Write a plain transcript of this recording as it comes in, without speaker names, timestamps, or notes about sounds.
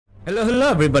Hello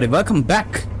everybody, welcome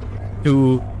back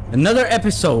to another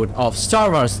episode of Star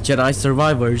Wars Jedi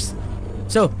Survivors.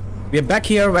 So, we're back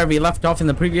here where we left off in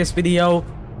the previous video.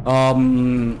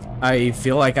 I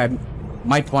feel like I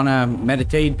might wanna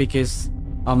meditate because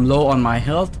I'm low on my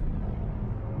health.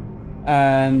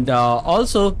 And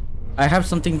also, I have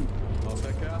something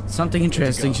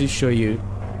interesting to show you.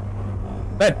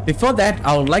 But before that,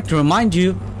 I would like to remind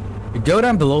you to go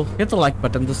down below, hit the like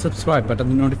button, the subscribe button,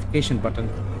 the notification button.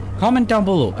 Comment down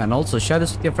below and also share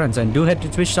this with your friends, and do head to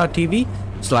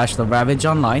twitch.tv/TheRAVAGE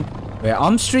online where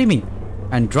I'm streaming,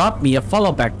 and drop me a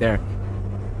follow back there.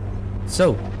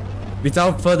 So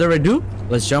without further ado,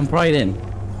 let's jump right in.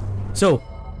 So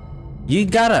you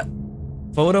got a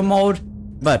photo mode,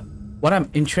 but what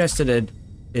I'm interested in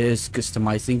is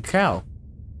customizing Cal.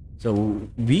 So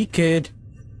we could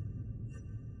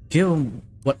give him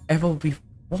whatever we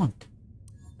want.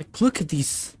 Like, look at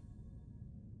these.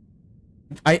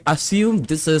 I assume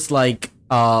this is like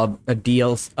a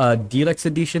deluxe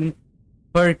edition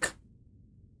perk,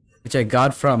 which I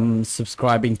got from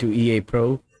subscribing to EA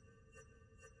Pro.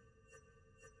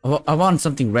 I want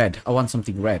something red. I want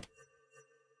something red.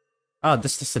 Oh,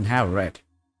 this doesn't have red.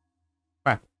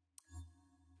 Crap.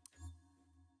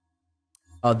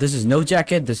 Oh, this is no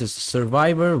jacket. This is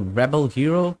Survivor, Rebel,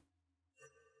 Hero.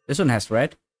 This one has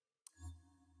red.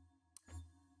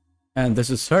 And this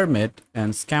is Hermit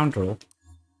and Scoundrel.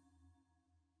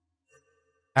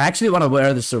 I actually want to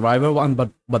wear the Survivor one,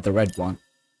 but the red one.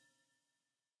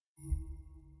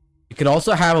 You could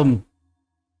also have them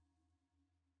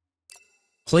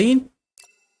clean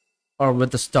or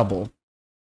with the stubble.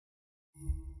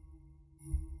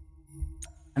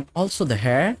 And also the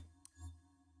hair.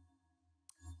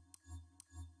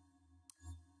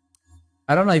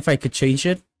 I don't know if I could change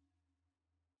it.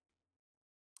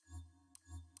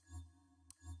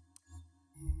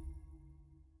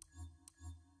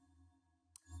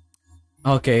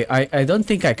 Okay, I don't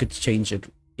think I could change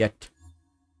it yet.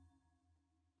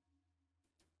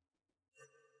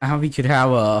 And we could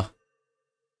have a...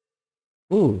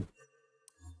 Ooh.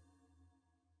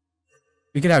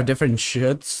 We could have different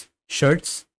shirts.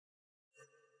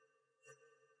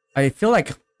 I feel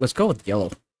like... Let's go with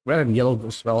yellow. Red and yellow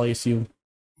goes well, I assume.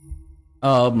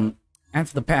 And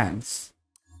for the pants.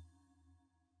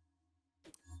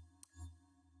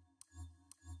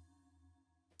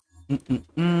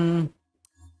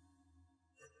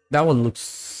 That one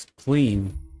looks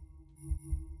clean.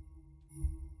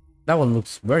 That one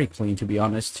looks very clean, to be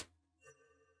honest.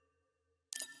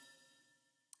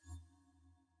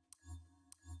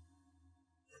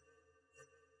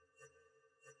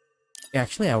 Yeah,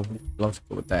 actually, I would love to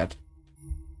go with that.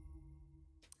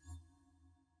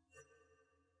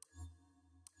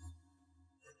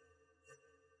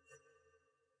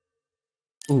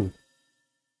 Ooh.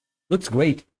 Looks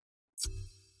great.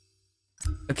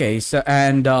 Okay, so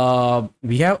and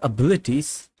we have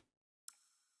abilities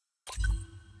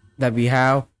that we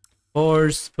have: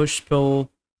 force, push, pull,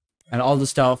 and all the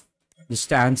stuff, the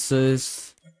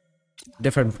stances,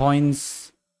 different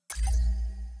points.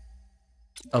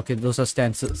 Okay, those are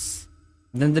stances.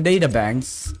 Then the data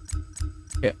banks.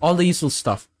 Okay, all the useful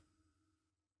stuff.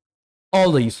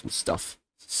 All the useful stuff.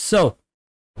 So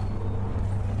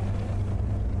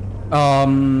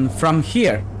from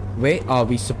here, where are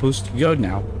we supposed to go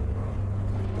now?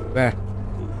 Where?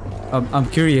 I'm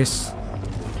curious.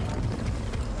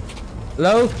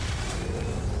 Hello?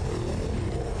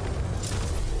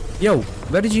 Yo,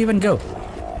 where did you even go?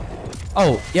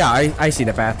 Oh, yeah, I see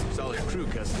the path. Solid crew,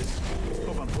 Custis.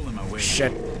 Hope I'm pulling my weight.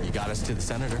 Shit. You got us to the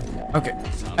senator. Okay,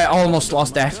 I almost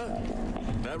lost that.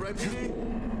 That right, PD?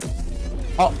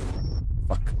 Oh,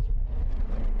 fuck.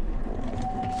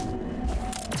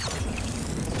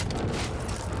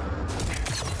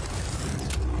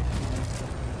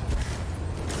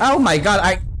 Oh my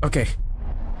god, okay.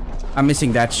 I'm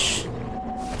missing that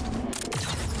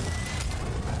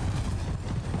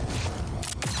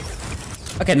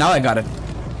Okay, now I got it.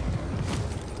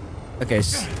 Okay,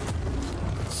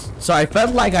 so I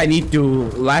felt like I need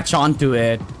to latch onto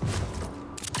it.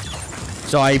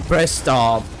 So I pressed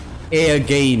A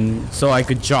again so I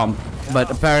could jump, but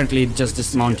apparently it just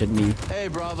dismounted me. Hey,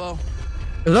 Bravo.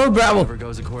 Hello, Bravo. Never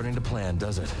goes according to plan,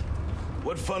 does it?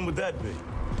 What fun would that be?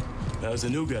 How's the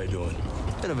new guy doing?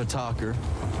 Bit of a talker,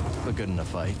 but good in a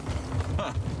fight.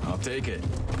 Huh, I'll take it.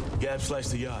 Gab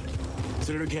sliced the yacht.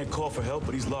 Senator can't call for help,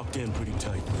 but he's locked in pretty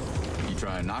tight. You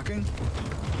trying knocking?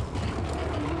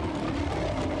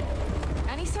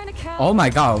 Any sign of Cal? Oh my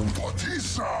god.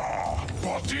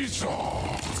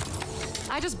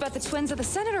 I just bet the twins of the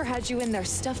Senator had you in there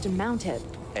stuffed and mounted.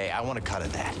 Hey, I want a cut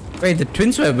of that. Wait, the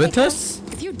twins were with us?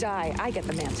 If you die, I get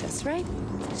the mantis, right?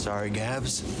 Sorry,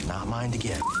 Gabs. Not mine to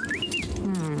get.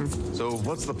 So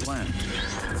what's the plan?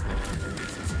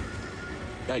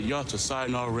 That yacht's a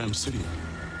Sayonara Ram City.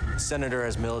 Senator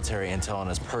has military intel on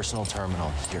his personal terminal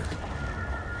here.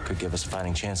 Could give us a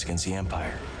fighting chance against the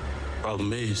Empire.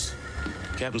 Problem is,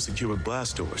 Captain's secure with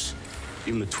blast doors.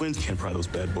 Even the twins can't pry those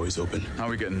bad boys open. How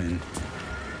are we getting in?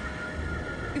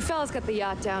 You fellas got the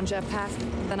yacht down, Jetpack.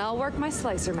 Then I'll work my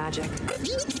slicer magic.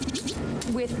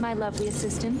 With my lovely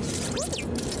assistant.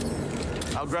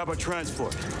 I'll grab our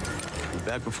transport. Be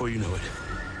back before you know it.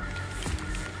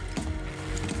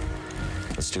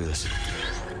 Let's do this.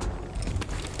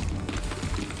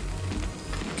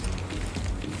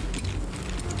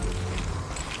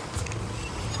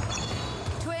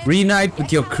 Reunite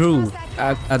with your crew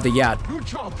at the yacht. Good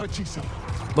job, Pachisa.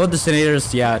 Both the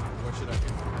Senator's yacht.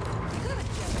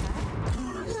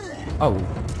 Oh.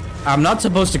 I'm not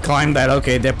supposed to climb that.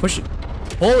 Okay, they're pushing.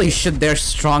 Holy shit, they're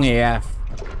strong AF.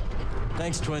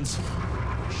 Thanks, twins.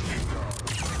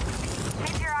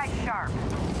 Keep your eyes sharp.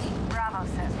 Bravo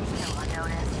says we still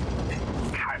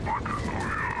unnoticed.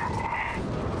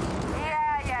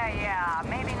 Yeah.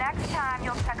 Maybe next time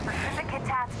you'll check for syndicate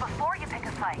tats before you pick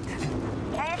a fight.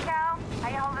 Hey, Cal. How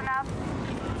you holding up?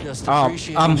 Just Oh,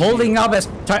 appreciate I'm holding up as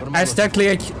tightly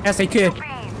as I could. Beams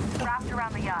wrapped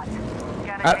around the yacht.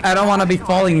 I don't want to be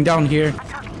falling down here. I'm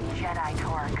talking Jedi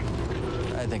torque.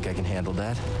 I think I can handle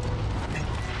that.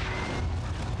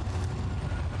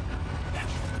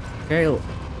 Okay,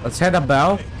 let's head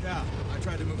about. Hey, Cal, I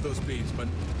tried to move those beams, but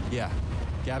Yeah.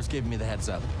 Gabs gave me the heads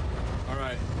up. all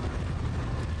right.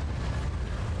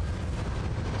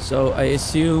 So I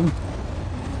assume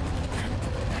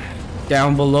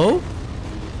down below.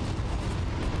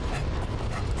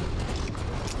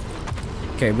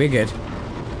 Okay, we're good.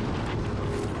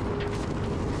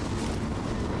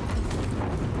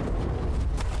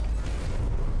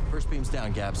 First beam's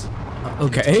down, Gabs.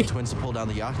 Okay. Twins to pull down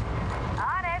the yacht.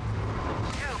 On it.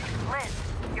 Goop,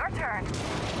 Liz, your turn.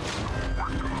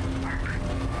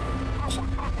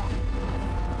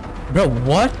 Bro,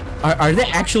 what? Are they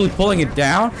actually pulling it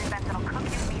down? Prevent it'll cook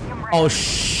you medium rare. Oh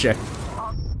shit.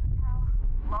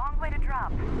 Long way to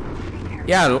drop. Be careful.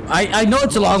 Yeah, I know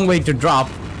it's a long way to drop.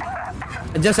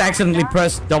 I just accidentally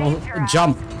pressed double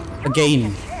jump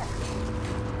again.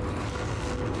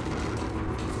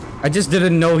 I just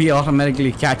didn't know he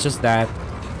automatically catches that.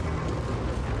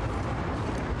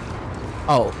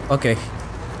 Oh, okay.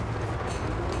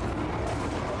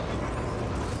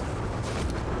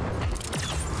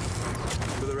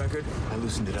 For the record, I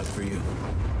loosened it up for you.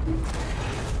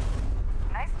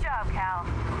 Nice job, Cal.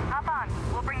 Hop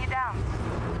on. We'll bring you down.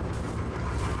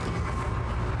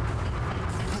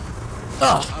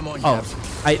 Oh, I'm on, Gabs.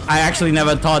 I actually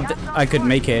never thought that I could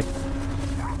make it.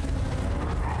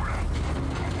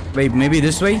 Wait, maybe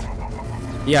this way?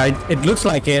 Yeah, it looks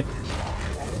like it.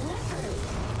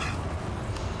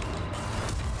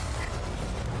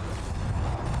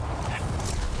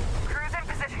 Cruise in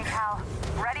position, Cal.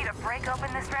 Ready to break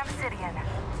open this Ramsidian.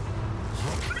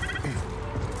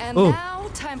 And Ooh. now,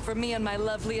 time for me and my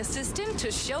lovely assistant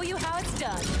to show you how it's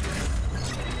done.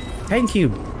 Thank you,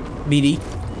 BD.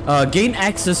 Gain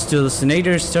access to the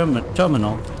Senator's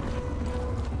terminal.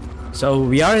 So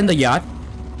we are in the yacht.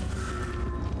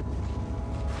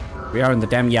 We are in the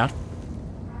damn yacht.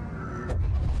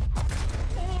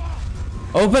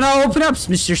 Open up,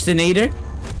 Mr. Senator.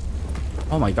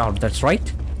 Oh my god, that's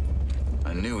right.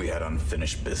 I knew we had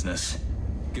unfinished business.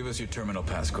 Give us your terminal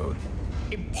passcode.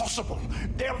 Impossible.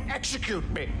 They'll execute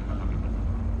me.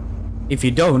 If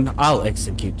you don't, I'll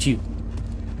execute you.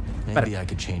 Maybe I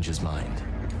could change his mind.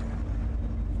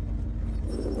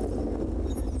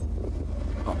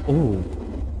 Oh,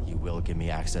 You will give me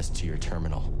access to your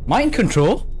terminal. mind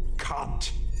control.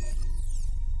 Can't.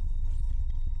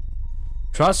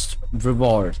 Trust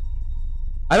reward.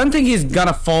 I don't think he's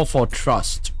gonna fall for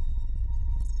trust.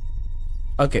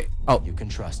 Okay. Oh, You can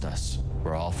trust us.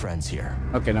 We're all friends here.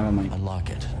 okay, never mind. Unlock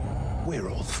it. We're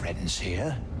all friends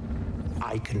here.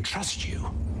 I can trust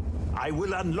you. I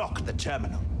will unlock the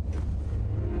terminal.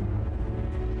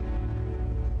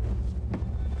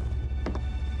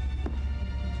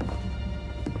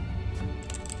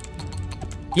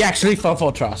 He actually fell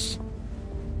for trust.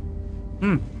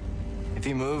 If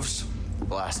he moves,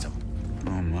 blast him.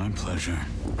 Oh, my pleasure.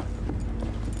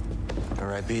 All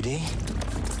right, BD.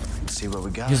 See what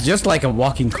we got. He's just like a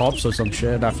walking corpse or some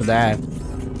shit after that.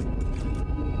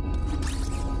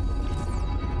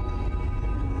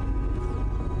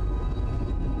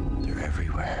 They're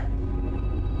everywhere.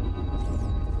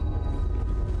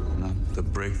 Not the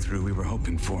breakthrough we were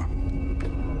hoping for.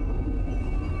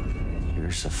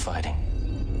 years of fighting.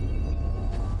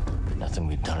 Nothing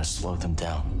we've done has slowed them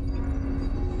down.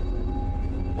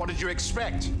 What did you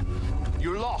expect?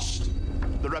 You lost.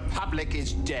 The Republic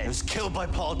is dead. It was killed by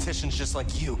politicians just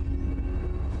like you.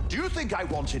 Do you think I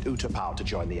wanted Utapau to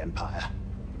join the Empire?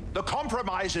 The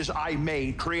compromises I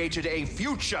made created a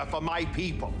future for my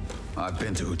people. I've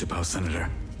been to Utapau, Senator.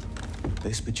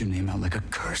 They spit your name out like a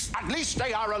curse. At least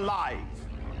they are alive.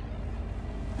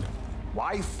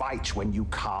 Why fight when you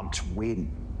can't win?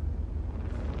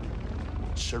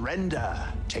 Surrender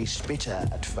tastes bitter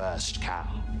at first, Cal,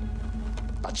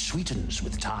 but sweetens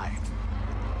with time.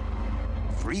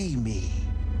 Free me,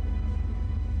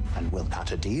 and we'll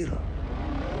cut a deal.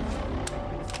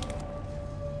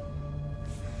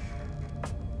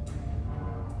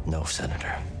 No,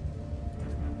 Senator.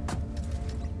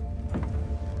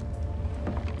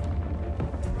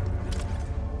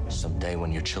 Someday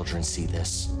when your children see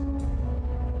this,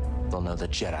 they'll know the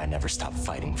Jedi never stopped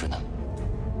fighting for them.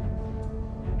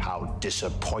 How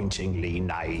disappointingly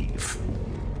naive.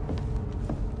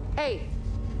 Hey,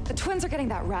 the twins are getting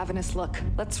that ravenous look.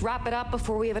 Let's wrap it up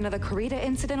before we have another Karita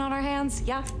incident on our hands,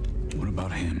 yeah? What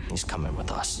about him? He's coming with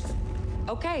us.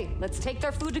 Okay, let's take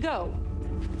their food to go.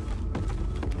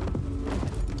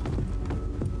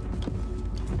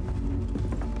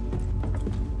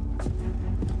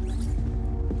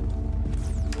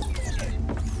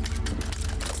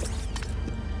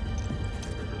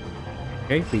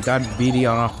 Okay, we got BD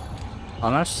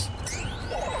on us.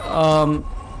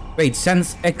 Wait,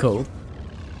 sense echo.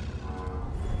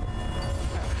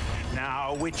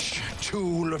 Now, which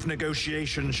tool of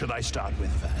negotiation should I start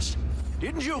with first?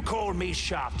 Didn't you call me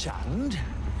sharp-tongued?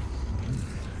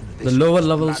 The lower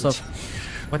levels of...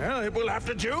 What? Well, it will have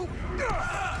to do.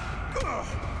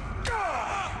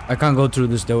 I can't go through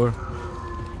this door.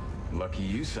 Lucky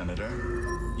you, Senator.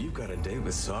 You've got a date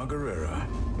with Saw Gerrera.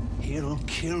 He'll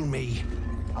kill me.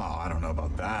 Oh, I don't know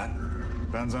about that.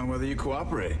 Depends on whether you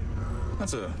cooperate.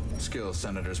 That's a skill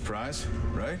Senator's prize,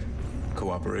 right?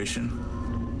 Cooperation.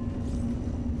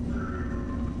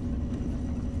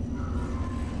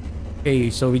 Okay,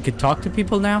 so we could talk to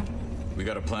people now? We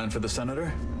got a plan for the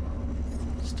Senator?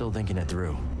 Still thinking it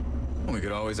through. We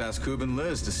could always ask Coob and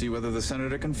Liz to see whether the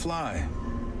Senator can fly.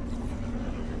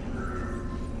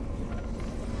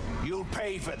 You'll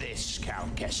pay for this,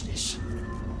 Count Kestis.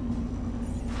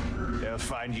 They'll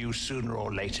find you sooner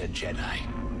or later, Jedi.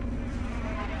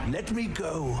 Let me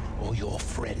go, or your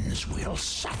friends will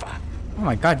suffer. Oh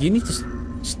my god, you need to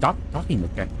stop talking,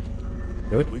 okay?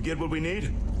 Do it. We get what we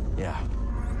need? Yeah.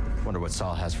 Wonder what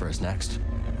Saul has for us next.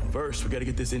 First, we gotta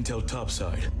get this intel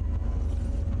topside.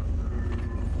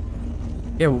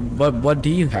 Yeah, what do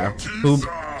you have?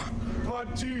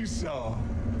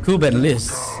 Coob and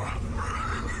Liz.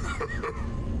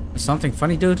 Something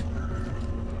funny, dude?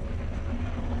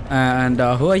 And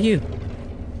who are you?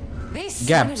 These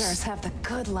Gaps. senators have the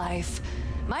good life.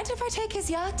 Mind if I take his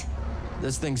yacht?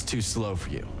 This thing's too slow for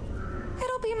you.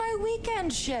 It'll be my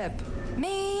weekend ship.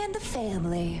 Me and the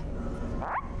family.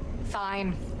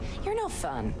 Fine. You're no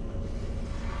fun.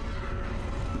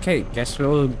 Okay, guess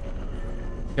we'll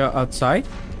go outside.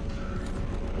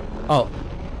 Oh.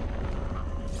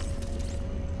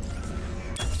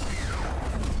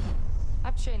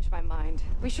 I've changed my mind.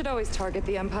 We should always target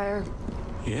the Empire.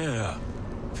 Yeah.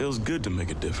 Feels good to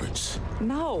make a difference.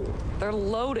 No, they're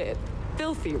loaded.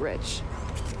 Filthy rich.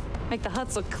 Make the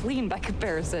huts look clean by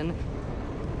comparison.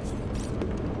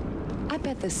 I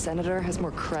bet this senator has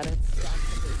more credits.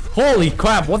 Holy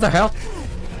crap, what the hell?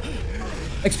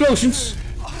 Explosions!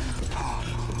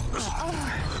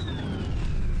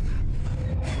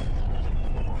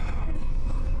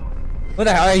 What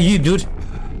the hell are you, dude?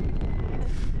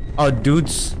 Oh,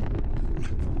 dudes.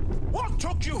 What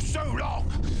took you so long?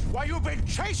 Why, you've been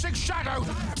chasing shadows.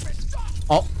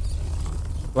 Oh.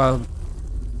 Well.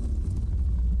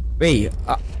 Wait.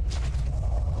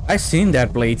 I seen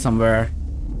that blade somewhere.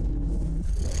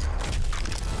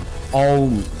 Oh.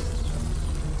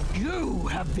 You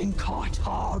have been caught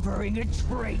harboring a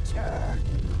traitor.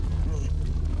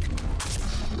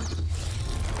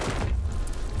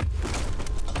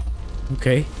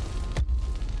 Okay.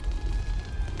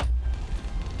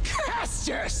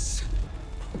 Kestis!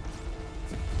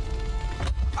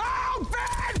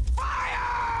 Open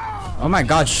fire! Oh my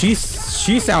god, she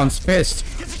sounds pissed.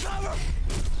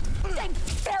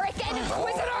 Ferric and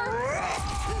Inquisitor!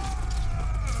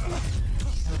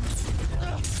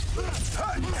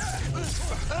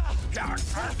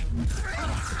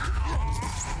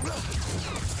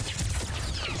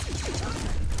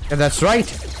 Yeah, that's right.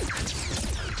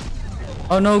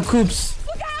 Oh no, Coops.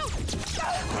 Look out!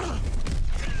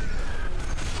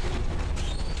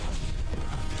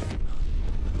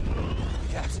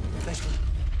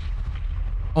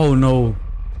 Oh no.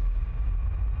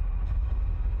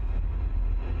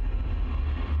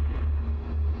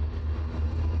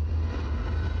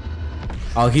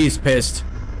 Oh, he's pissed.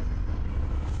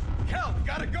 Hell, we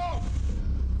gotta go!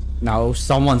 Now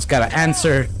someone's gotta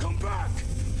answer. Come back!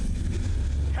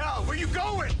 Hell, where you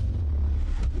going?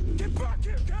 Get back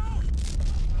here, Cal!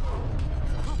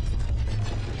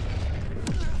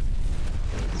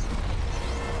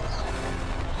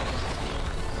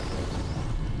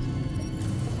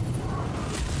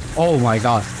 Oh my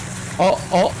god.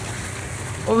 Oh.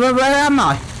 Where am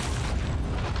I?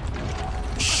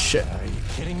 Shit. Are you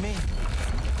kidding me?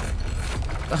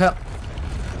 The hell?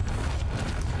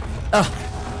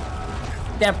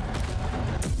 Damn.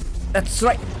 That's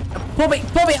right. Pull me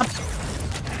up.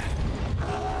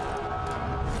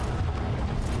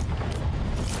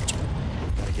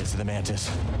 Gotta get to the Mantis.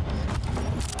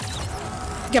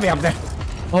 Get me up there.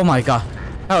 Oh my god.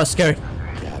 That was scary.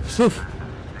 Gabs. Oof.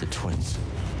 The twins.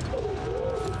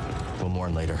 We'll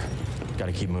mourn later.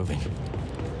 Gotta keep moving.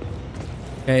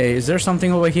 Hey, is there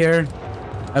something over here?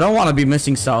 I don't want to be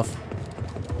missing stuff.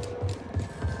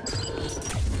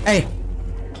 Hey.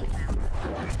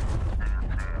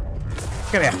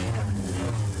 Come here.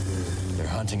 They're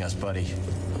hunting us, buddy.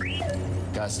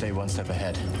 Gotta stay one step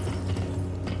ahead.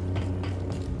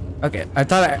 Okay, I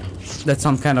thought that's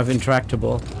some kind of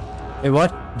interactable. Wait,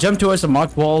 what? Jump towards a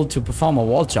marked wall to perform a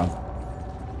wall jump.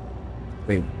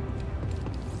 Wait.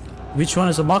 Which one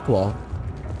is a marked wall?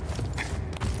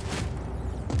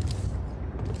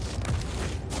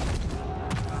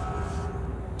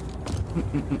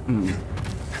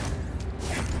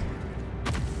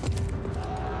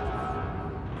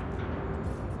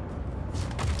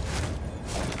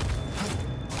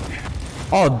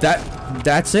 Oh,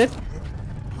 that's it?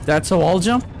 That's a wall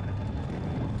jump?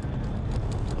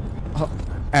 Oh,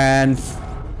 and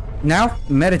now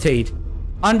meditate.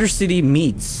 Undercity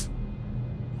meets.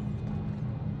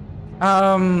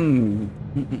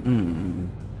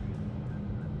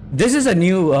 This is a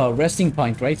new resting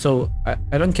point, right? So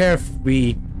I don't care if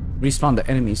we respawn the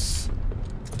enemies.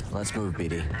 Let's move,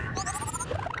 BD.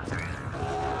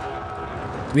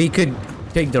 We could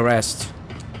take the rest.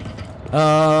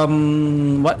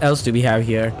 What else do we have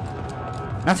here?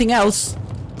 Nothing else.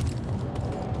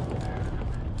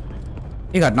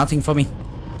 You got nothing for me.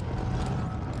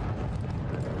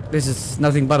 This is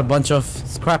nothing but a bunch of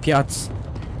scrap yachts.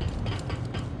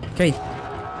 Okay.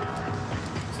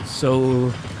 So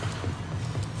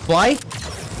fly.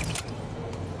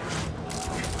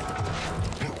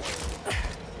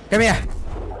 Come here.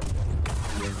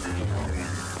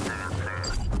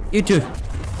 You too.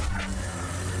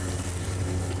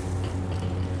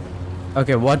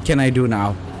 Okay, what can I do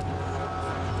now?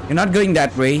 You're not going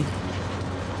that way.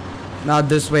 Not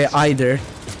this way either.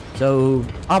 So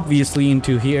obviously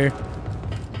into here.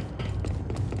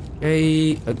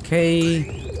 Okay.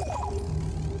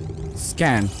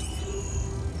 Scan.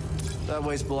 That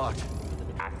way's blocked.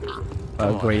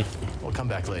 Oh, great. We'll come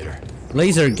back later.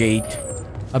 Laser gate.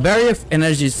 A barrier of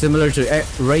energy similar to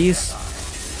rays.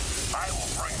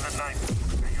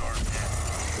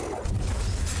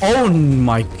 Oh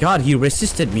my god, he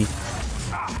resisted me.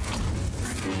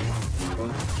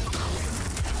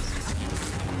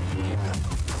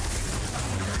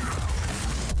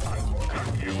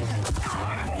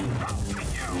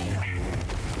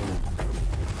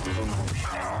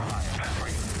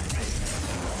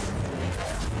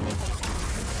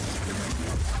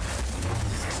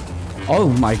 Oh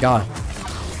my god.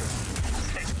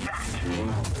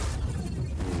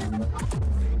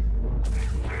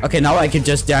 Okay, now I can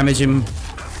just damage him.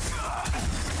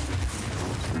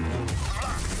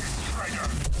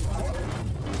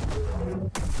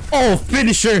 Oh,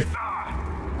 finisher!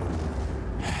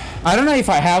 I don't know if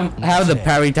I have the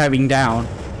parry timing down.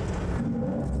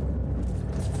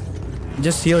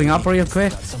 Just healing up real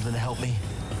quick. Got something to help me?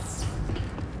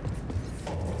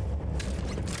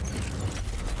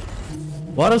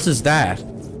 What else is that?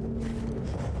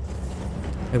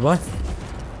 Hey, what?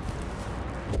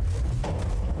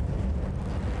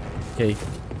 Okay.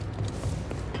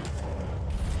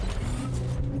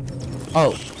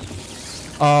 Oh.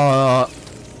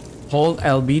 Hold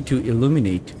LB to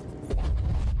illuminate.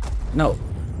 No.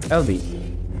 LB.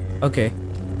 Okay.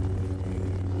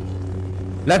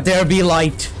 Let there be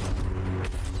light.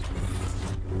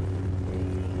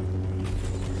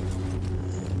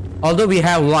 Although we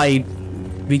have light,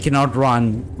 we cannot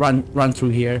run through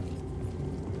here.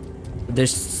 There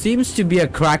seems to be a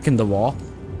crack in the wall.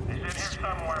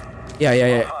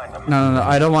 Yeah. No.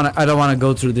 I don't want to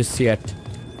go through this yet.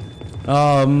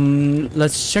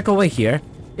 Let's check over here.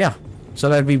 Yeah, so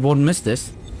that we won't miss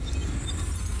this.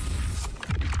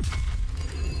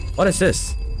 What is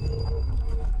this?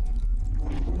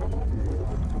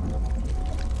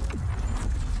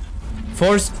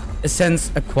 Force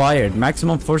essence acquired.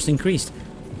 Maximum force increased.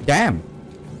 Damn.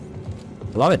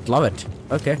 Love it, love it.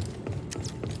 Okay.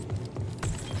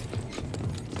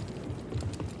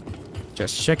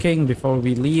 Just checking before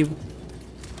we leave.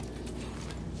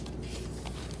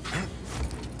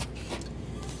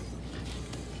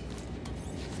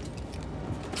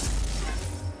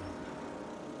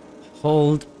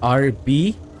 Hold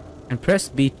RB and press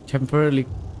B to temporarily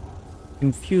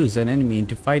confuse an enemy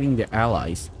into fighting their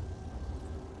allies.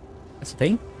 That's a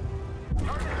thing?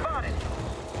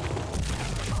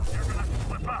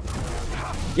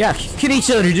 Yeah, kill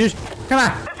each other, dude. Come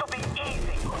on.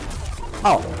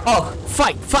 Oh,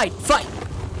 fight, fight, fight.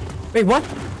 Wait, what?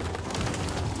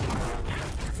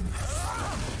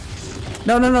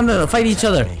 No, fight each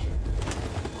other.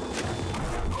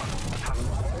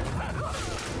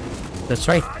 That's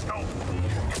right.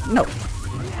 No.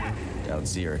 Doubt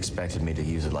Zir expected me to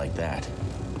use it like that.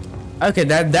 Okay,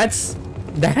 that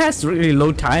has really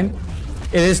low time.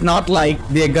 It is not like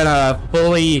they're gonna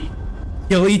fully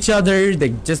kill each other. They're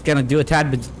just gonna do a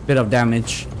tad bit of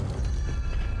damage.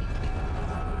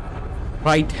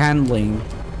 Right handling.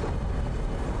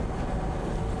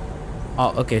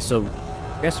 Oh, okay, so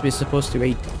I guess we're supposed to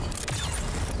wait.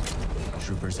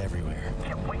 Troopers everywhere.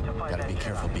 Gotta be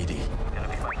careful, BD.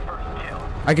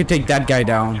 I could take that guy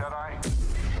down.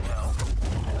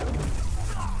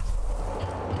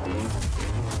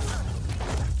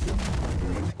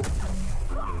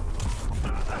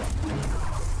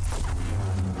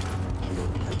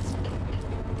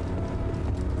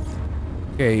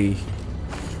 Okay.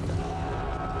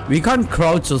 We can't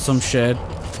crouch or some shit.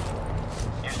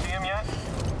 You see him yet?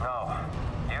 No.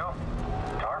 You?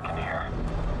 Dark in here.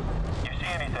 You see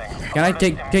anything? Can I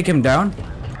take him down?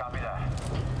 Copy that.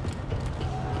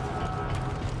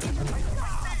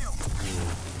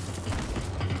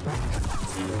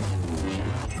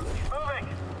 Moving!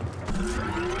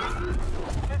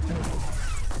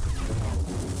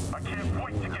 I can't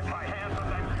wait to get my hands on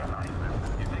that Jedi.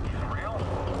 You think he's real?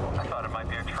 I thought it might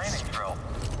be a training drill.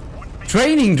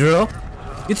 Training drill?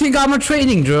 You think I'm a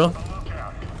training drill?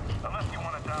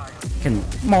 Can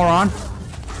moron.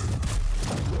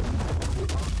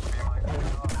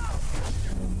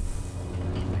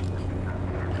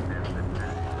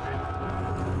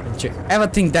 Did you ever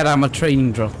think that I'm a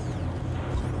training drill?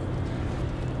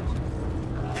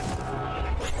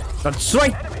 That's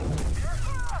right.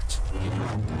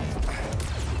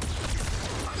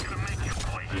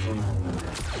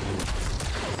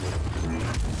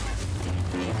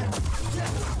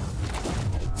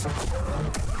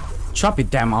 Chop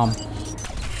it, damn arm.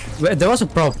 Wait, there was a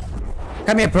probe.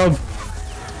 Come here, probe.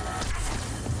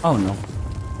 Oh no.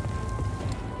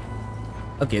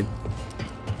 Okay.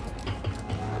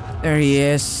 There he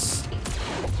is.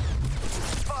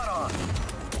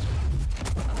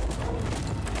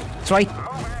 That's right.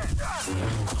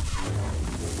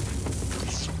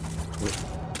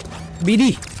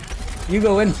 BD, you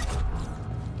go in.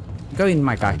 Go in,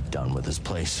 my guy. Done with this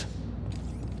place.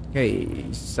 Okay,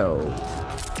 so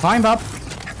climb up.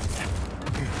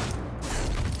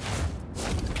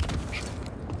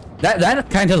 That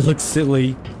kind of looks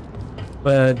silly,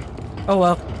 but oh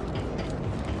well.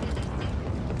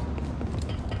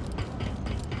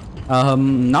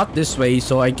 Not this way,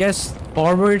 so I guess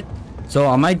forward. So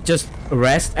I might just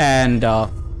rest and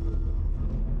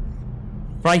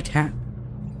right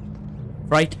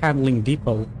handling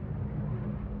depot. Is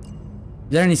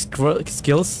there any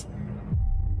skills?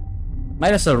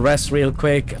 Might as well rest real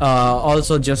quick.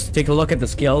 Also just take a look at the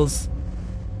skills.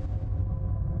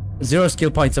 0 skill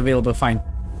points available. Fine.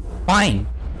 Fine.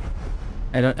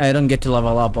 I don't get to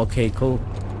level up. Okay, cool.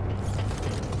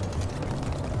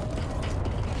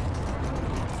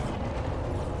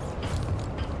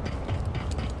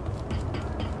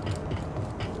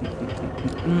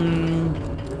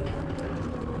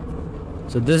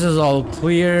 So this is all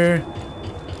clear.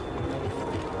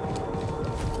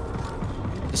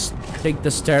 Just take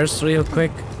the stairs real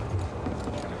quick.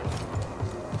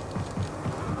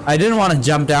 I didn't want to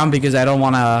jump down because I don't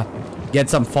want to get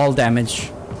some fall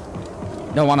damage.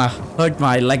 Don't want to hurt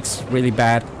my legs really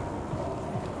bad.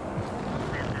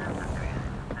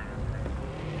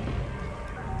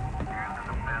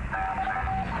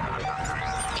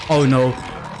 Oh no.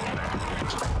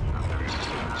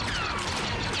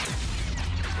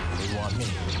 They want me.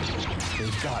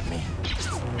 They've got me.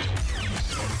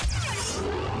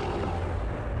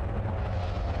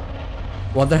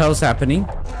 What the hell's happening?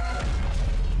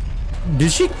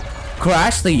 Did she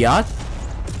crash the yacht?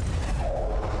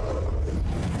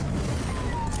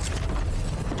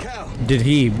 did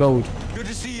he both. Good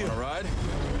to see you. All right.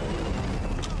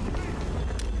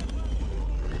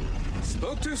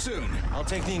 Spoke too soon. I'll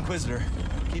take the Inquisitor.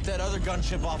 Keep that other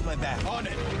gunship off my back. On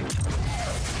it.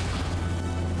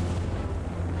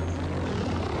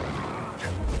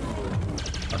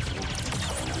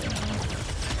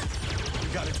 You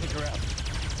gotta take her out.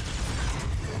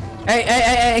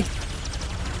 Hey.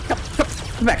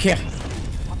 Come back here.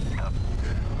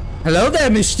 Hello there,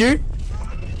 mister.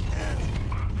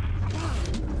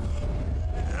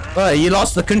 What, you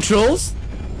lost the controls?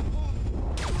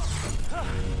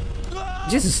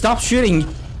 Jesus, stop shooting.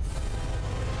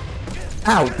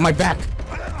 Ow, my back.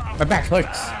 My back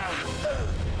hurts.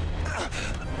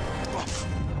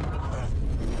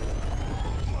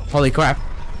 Holy crap.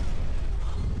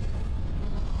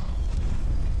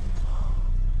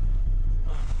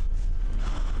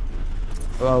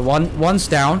 One's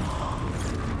down.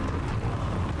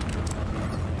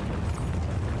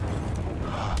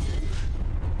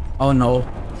 Oh no.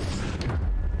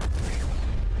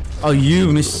 Oh,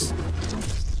 you miss.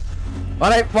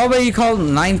 What were you called?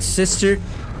 Ninth sister?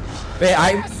 Wait,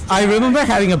 I remember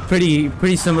having a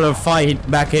pretty similar fight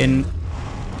back in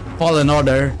Fallen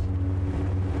Order.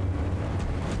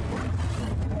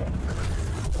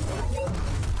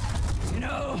 You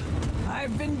know,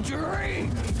 I've been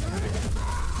dreaming.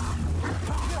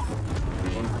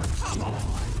 Come on.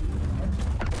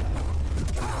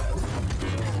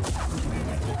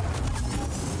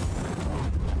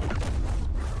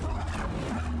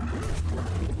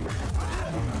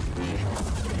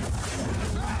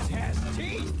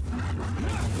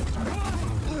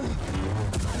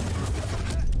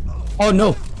 Oh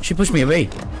no, she pushed me away.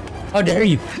 How dare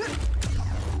you?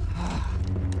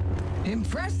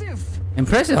 Impressive.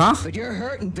 Impressive, huh? But you're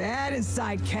hurting bad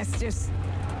inside, Kestis.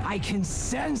 I can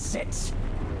sense it.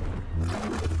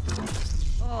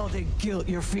 All the guilt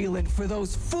you're feeling for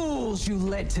those fools you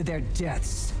led to their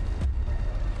deaths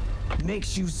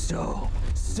makes you so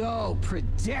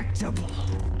predictable.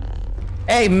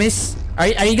 Hey, miss, are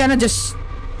you gonna just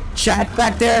chat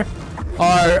back there?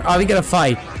 Or are we gonna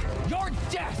fight? Your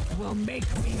death will make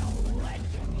me a legend.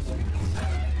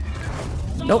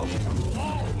 Nope.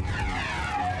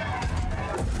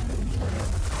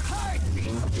 I'd be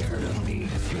scared of me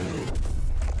too.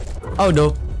 Oh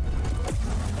no.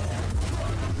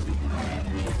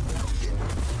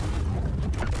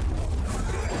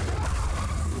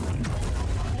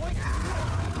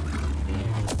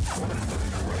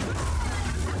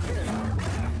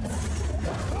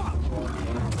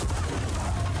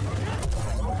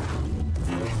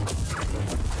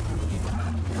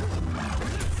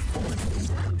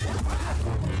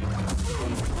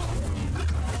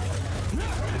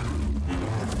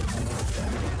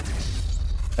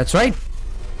 That's right.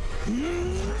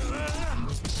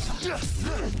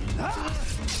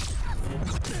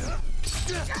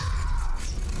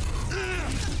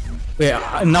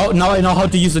 Yeah, now I know how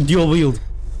to use a dual wield.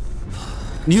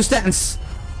 New stance.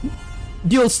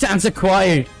 Dual stance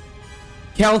acquired.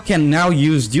 Cal can now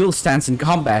use dual stance in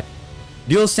combat.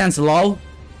 Dual stance allow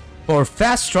for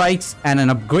fast strikes and an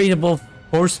upgradable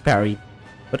force parry,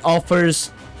 but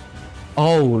offers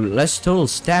less total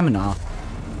stamina.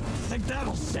 Think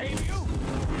that'll save you?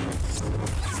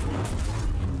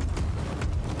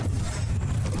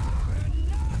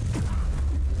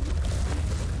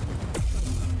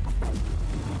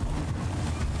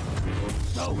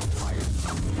 No fire.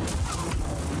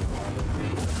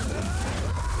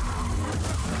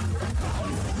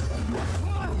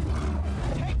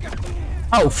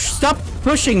 Oh, stop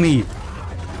pushing me!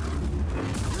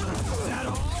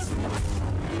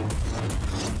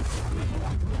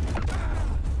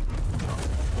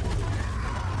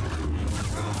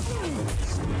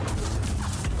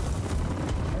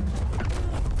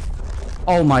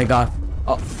 Oh my god.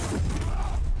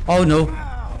 Oh no.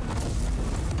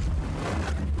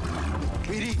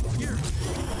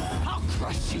 I'll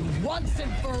crush you once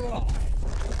and for all.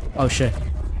 Oh shit.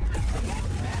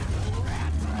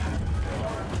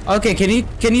 Okay, can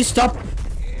you stop?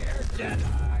 Here,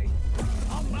 Jedi.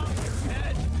 I'll mount your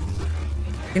head.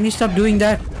 Can you stop doing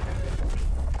that?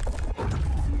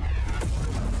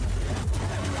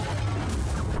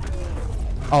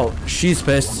 Oh, she's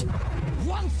pissed.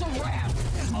 Once a rat,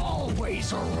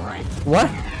 always a rat. What?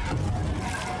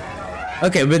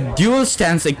 Okay, with dual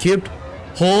stance equipped,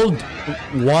 hold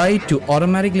Y to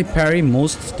automatically parry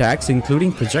most attacks,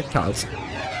 including projectiles.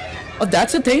 Oh,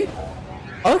 that's a thing?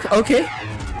 Okay.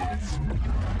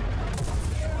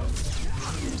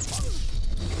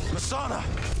 Masana!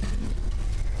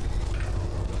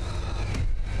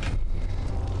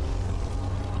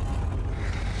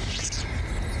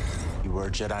 You were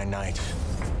a Jedi Knight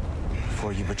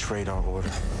before you betrayed our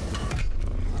order.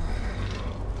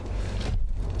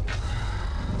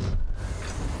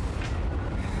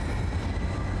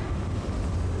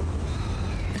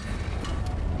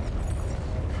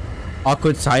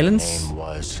 Awkward silence. Name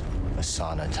was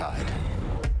Asana Tide.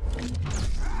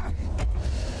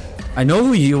 I know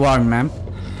who you are, ma'am.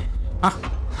 Huh?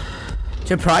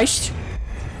 Surprised?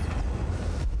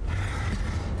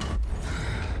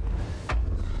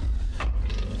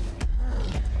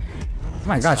 Oh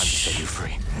my gosh. Set you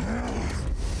free.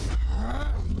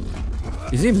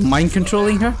 Is he mind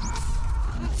controlling her?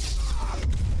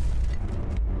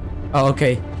 Oh,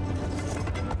 okay.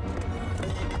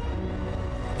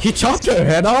 He chopped her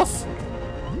head off?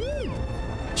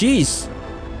 Jeez.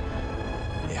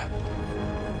 Yeah.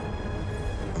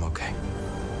 I'm okay.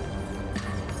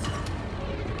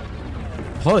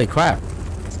 Holy crap.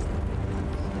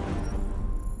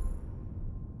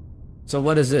 So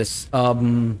what is this?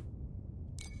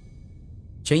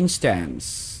 Chain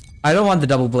stance. I don't want the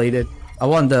double-bladed. I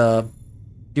want the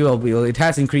dual wheel. It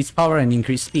has increased power and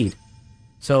increased speed.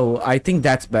 So I think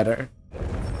that's better.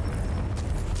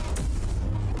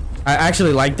 I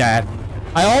actually like that.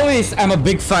 I always am a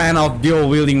big fan of dual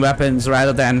wielding weapons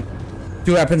rather than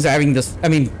two weapons having this, I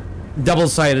mean,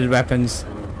 double-sided weapons.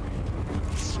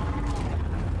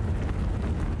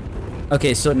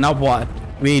 Okay, so now what?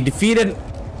 We defeated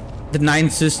the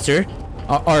Ninth Sister,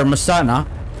 or Masana.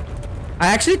 I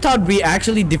actually thought we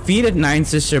actually defeated Ninth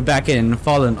Sister back in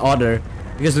Fallen Order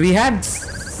because we had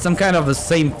some kind of the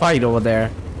same fight over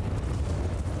there.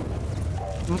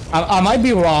 I might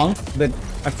be wrong, but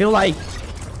I feel like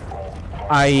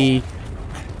I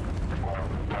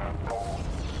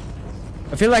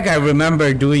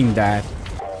remember doing that.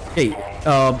 Okay,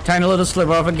 tiny little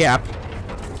sliver of a gap.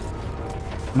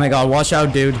 Oh my god, watch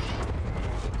out, dude.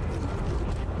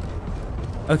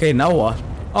 Okay, now what?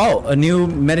 Oh, a new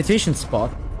meditation spot.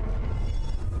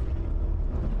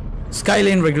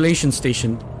 Skyline regulation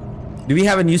station. Do we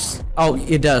have a new... Oh,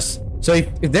 it does. So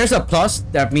if there's a plus,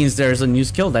 that means there's a new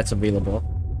skill that's available.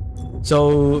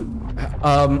 So,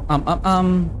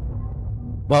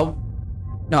 well,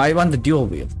 no, I want the dual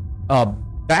wield.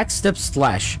 Backstep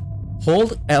slash.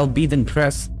 Hold LB, then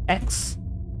press X.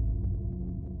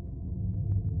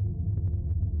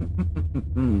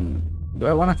 Do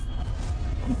I wanna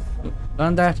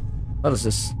learn that? What is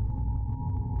this?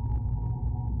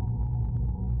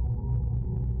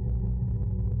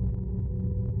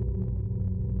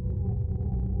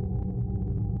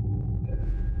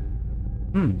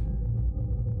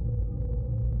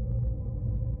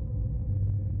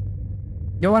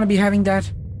 You want to be having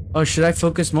that? Or should I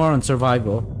focus more on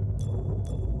survival?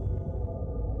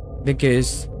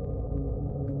 Because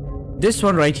this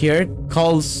one right here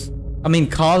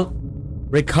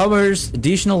recovers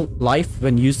additional life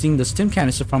when using the stim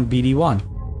canister from BD1.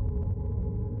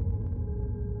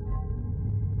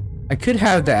 I could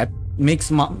have that.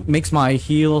 Makes my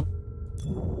heal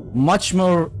much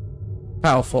more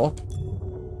powerful.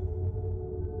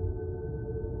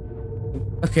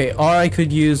 Okay, or I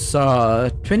could use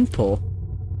twin pull.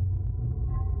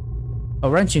 A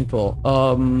wrenching pull.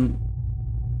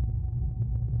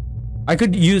 I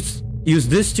could use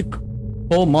this to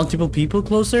pull multiple people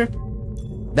closer.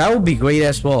 That would be great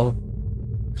as well.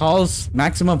 Carl's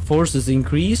maximum force is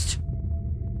increased.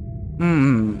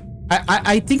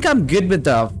 I think I'm good with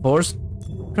the force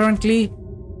currently.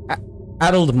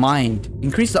 Addled mind.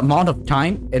 Increase the amount of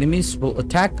time enemies will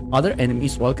attack other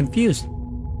enemies while confused.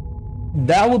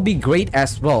 That would be great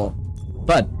as well.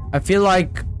 But I feel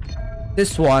like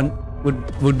this one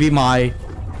would be my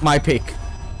pick.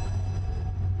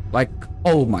 Like,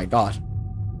 oh my god.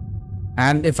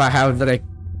 And if I have the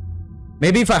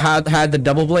maybe if I had the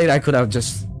double blade, I could have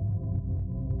just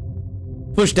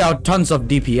pushed out tons of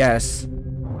DPS.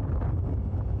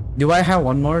 Do I have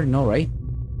one more? No, right?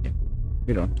 Yeah,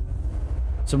 we don't.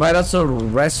 So might also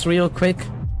rest real quick.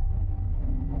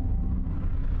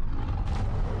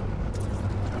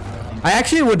 I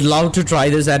actually would love to try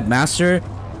this at Master,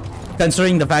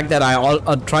 considering the fact that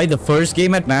I tried the first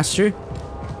game at Master.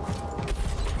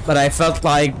 But I felt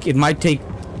like it might take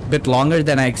a bit longer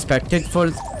than I expected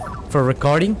for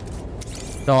recording.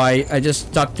 So I just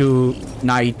stuck to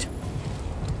Night.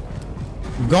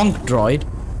 Gonk droid.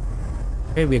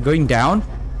 Okay, we're going down.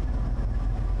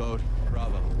 Boat,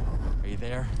 Bravo. Are you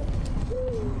there?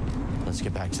 Let's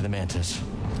get back to the Mantis.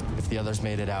 If the others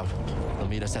made it out, they'll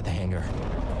meet us at the hangar.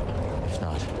 If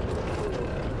not...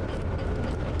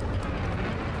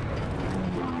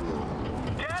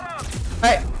 Get up!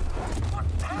 Hey!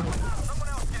 Someone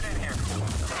else get in here.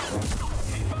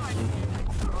 He's fine.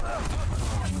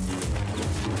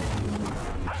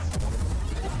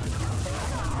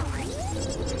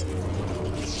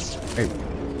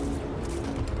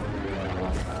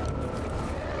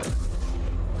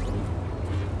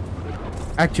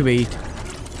 activate.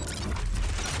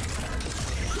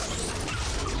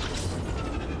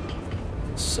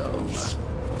 So,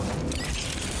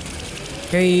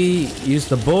 okay, use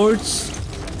the boards.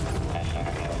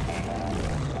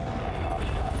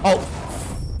 Oh,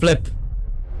 flip.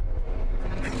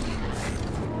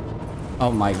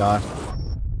 Oh my god.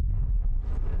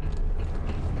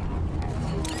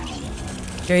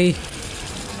 Okay.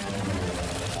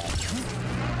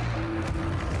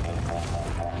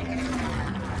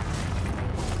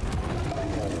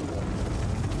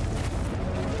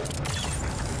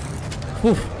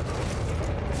 Whew.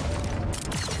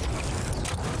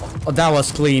 Oh, that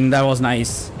was clean. That was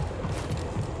nice.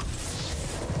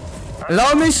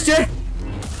 Hello, mister.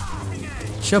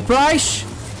 Surprise.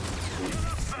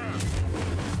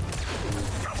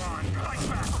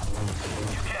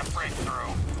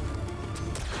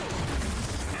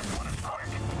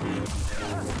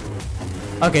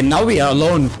 Okay, now we are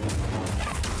alone.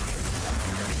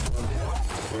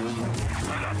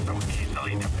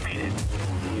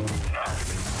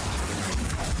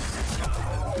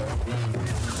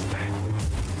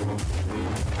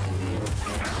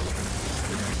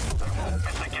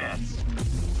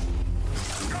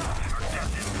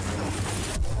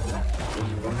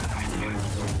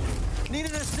 Need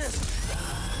an assist.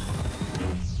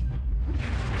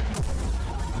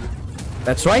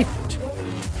 That's right.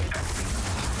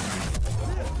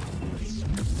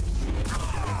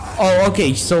 Oh,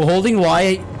 okay. So holding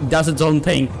Y does its own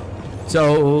thing.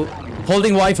 So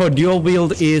holding Y for dual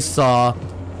wield is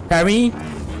parry.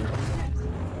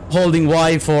 Holding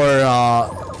Y for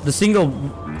the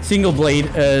single blade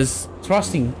is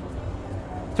thrust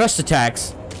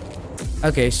attacks.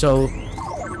 Okay, so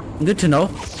good to know.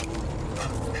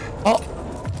 Oh,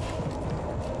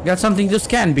 got something to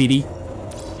scan, BD.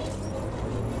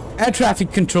 Air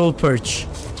traffic control perch.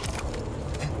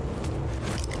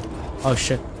 Oh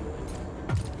shit.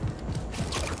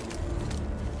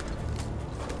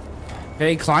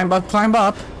 Okay, climb up, climb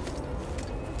up.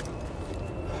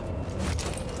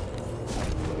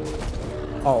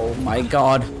 Oh my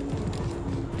god.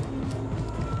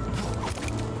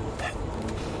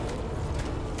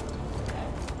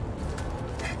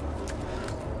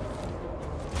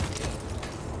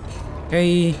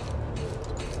 Okay.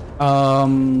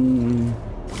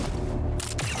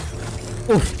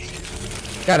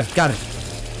 Oof. Got it, got it.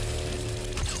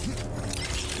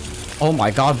 Oh my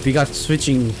god, we got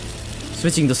switching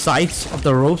the sides of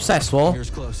the ropes as well. Here's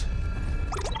close.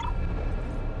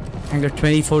 Hangar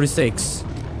 2046.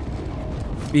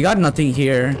 We got nothing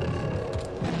here.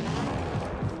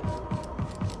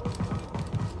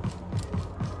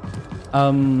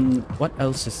 What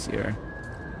else is here?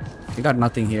 We got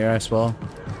nothing here as well.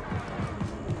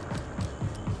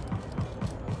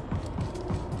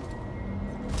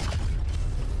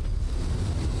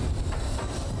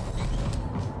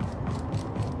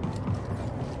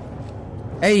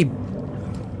 Hey.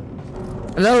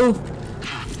 Hello.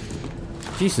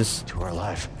 Jesus. We're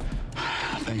alive.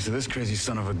 Thanks to this crazy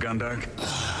son of a Gundark.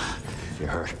 You're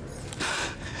hurt.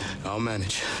 I'll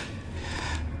manage.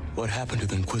 What happened to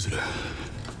the Inquisitor?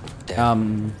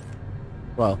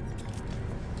 Well.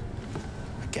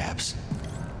 The gaps.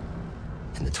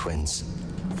 And the twins.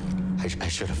 I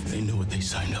should have. They knew what they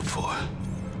signed up for.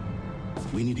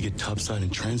 We need to get topside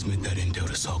and transmit that intel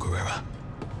to Saw Gerrera.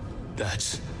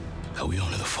 That's how we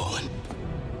honor the fallen.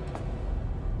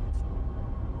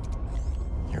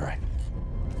 You're right.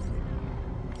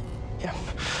 Yeah.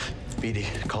 BD,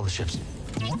 call the ships.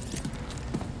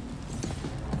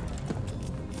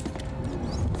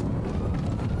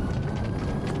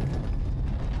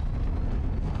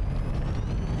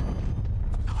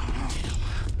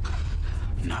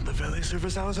 Not the valet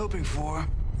service I was hoping for.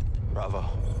 Bravo.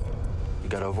 You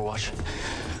got Overwatch?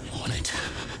 On it.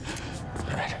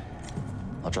 All right.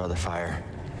 I'll draw the fire.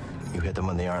 You hit them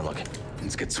when they aren't looking.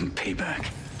 Let's get some payback.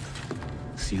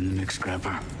 See you in the next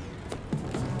scrapper.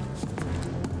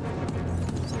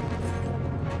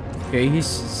 Okay,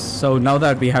 so now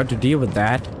that we have to deal with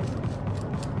that.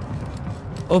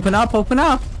 Open up, open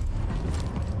up!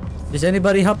 Is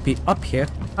anybody up here?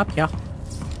 Up here?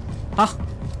 Huh?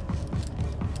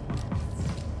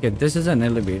 Okay, this is an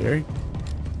elevator.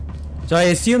 So I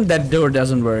assume that door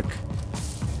doesn't work.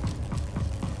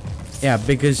 Yeah,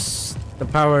 because the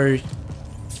power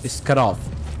is cut off.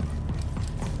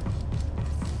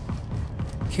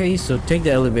 Okay, so take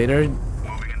the elevator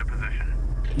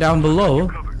down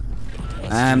below.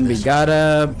 And we got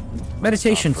a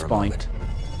meditation point.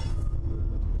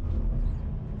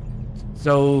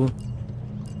 So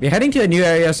we're heading to a new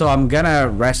area, so I'm gonna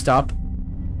rest up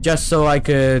just so I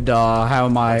could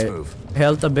have my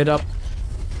health a bit up.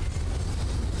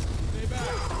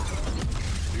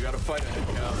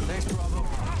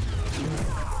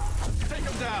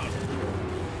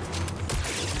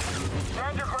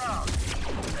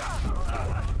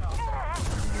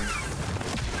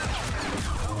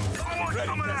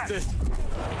 this.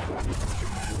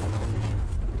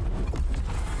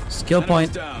 Skill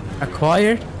point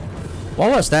acquired.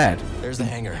 What was that? There's the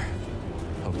hangar.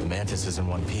 Hope the Mantis is in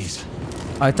one piece.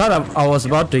 I thought I was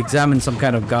about to examine some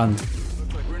kind of gun.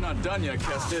 Looks like we're not done yet,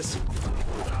 Kestis.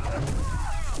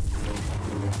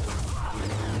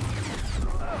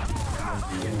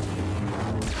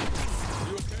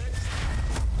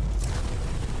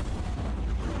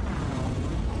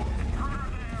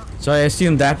 So I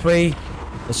assume that way.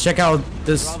 Let's check out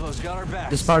this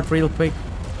part real quick.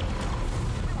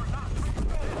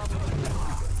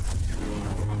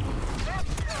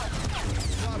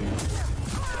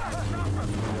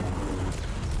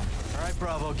 All right,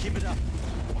 Bravo, keep it up.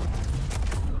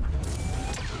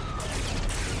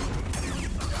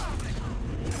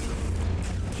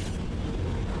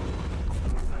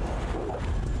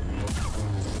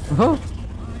 Oh.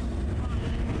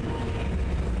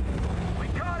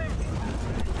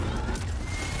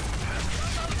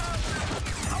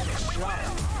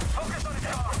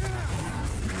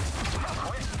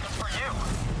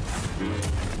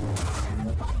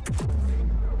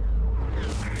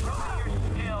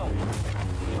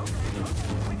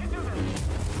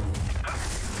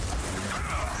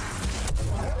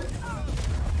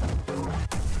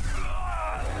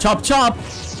 Chop chop!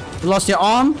 You lost your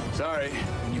arm? Sorry,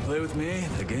 when you play with me,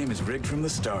 the game is rigged from the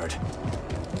start.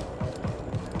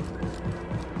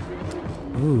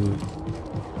 Ooh.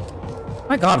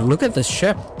 My god, look at this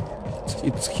ship.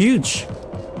 It's huge.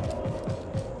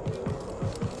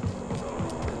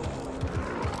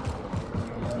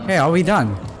 Hey, are we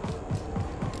done?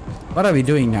 What are we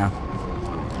doing now?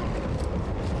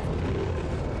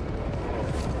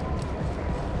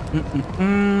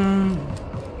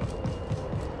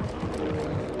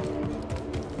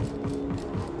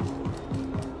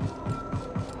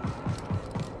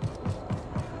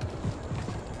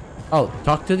 Oh,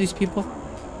 talk to these people?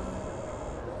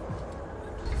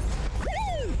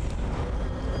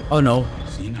 Oh no.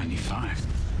 C95.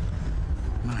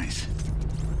 Nice.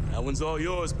 That one's all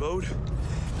yours, Bode.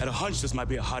 Had a hunch this might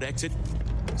be a hot exit.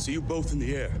 See you both in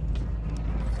the air.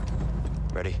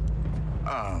 Ready?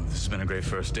 Oh, this has been a great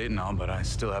first date and all, but I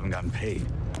still haven't gotten paid.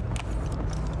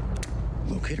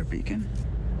 Locator beacon?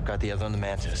 Got the other on the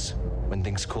Mantis. When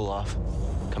things cool off,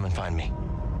 come and find me.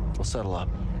 We'll settle up.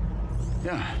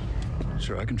 Yeah,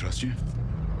 sure, I can trust you.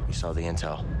 You saw the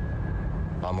intel.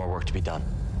 A lot more work to be done.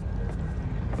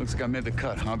 Looks like I made the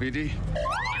cut, huh, BD?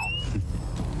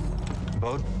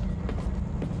 Bode?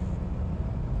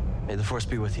 May the Force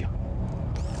be with you.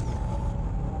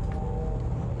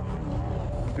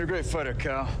 You're a great fighter,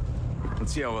 Cal.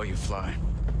 Let's see how well you fly.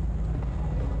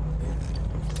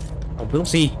 Oh, we'll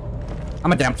see.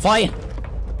 I'm a damn flyer.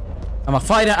 I'm a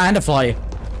fighter and a flyer.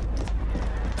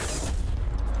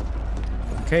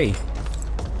 Okay.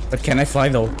 But can I fly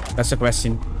though? That's the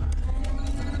question.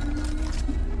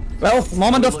 Well,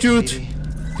 moment of truth.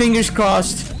 Fingers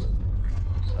crossed.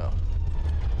 Oh.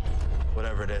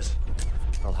 Whatever it is,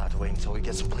 I'll have to wait until we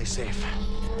get someplace safe.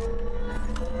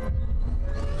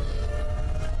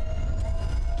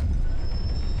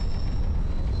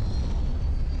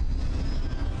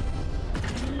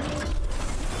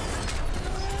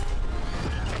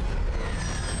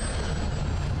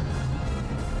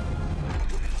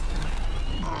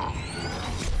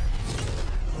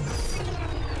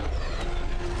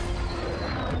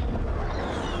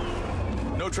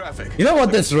 Traffic. You know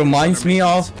what this reminds me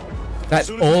of? That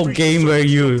old game where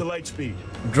you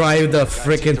drive the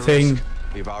frickin' thing,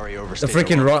 the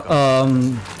frickin'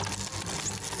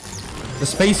 the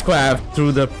spacecraft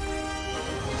through the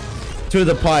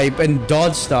pipe and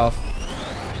dodge stuff.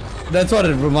 That's what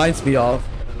it reminds me of.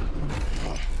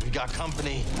 We got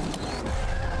company.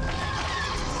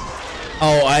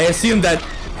 Oh, I assume that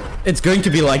it's going to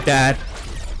be like that.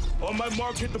 On my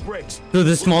mark, hit the brakes. To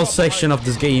the small section of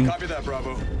this game. Copy that,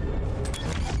 Bravo.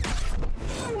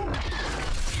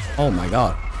 Oh my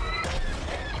god.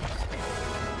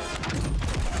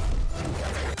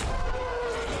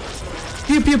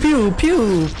 Pew pew pew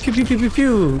pew pew pew pew pew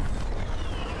pew.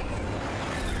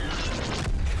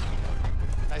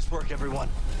 Nice work, everyone.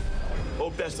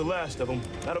 Hope that's the last of them.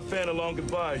 Not a fan of long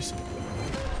goodbyes.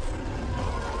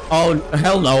 Oh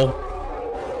hell no.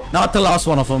 Not the last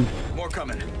one of them. More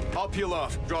coming. I'll peel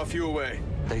off, draw a few away.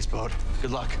 Thanks, Bode. Good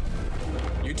luck.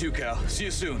 You too, Cal. See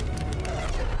you soon.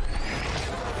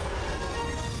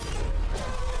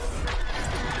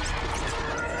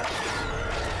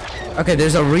 Okay,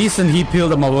 there's a reason he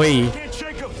peeled them away.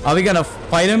 Are we gonna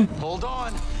fight him? Hold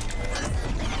on.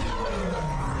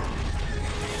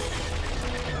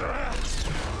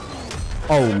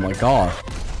 Oh my god.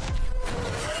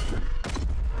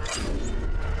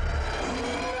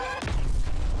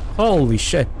 Holy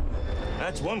shit.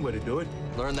 That's one way to do it.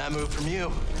 Learn that move from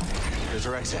you. There's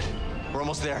our exit. We're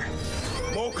almost there.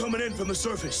 More coming in from the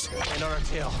surface. And on our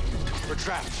tail. We're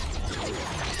trapped.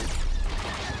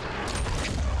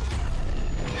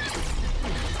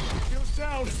 Feel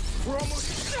sound. We're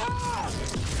almost. Ah!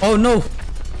 Oh no.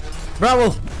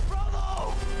 Bravo.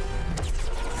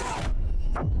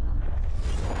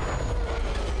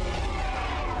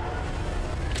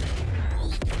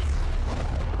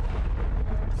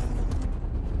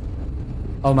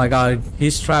 Oh my god,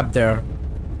 he's trapped there.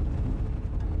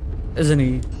 Isn't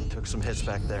he? Took some hits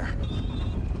back there.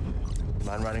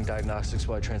 Mind running diagnostics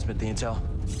while I transmit the intel?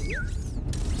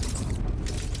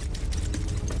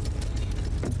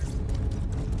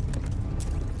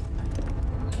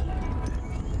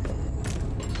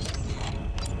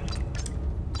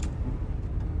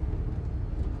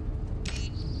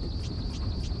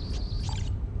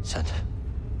 Sent.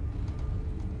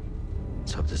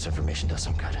 Let's hope this information does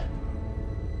some good.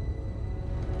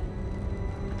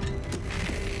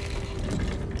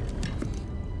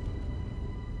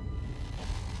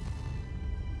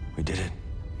 We did it.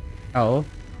 Oh.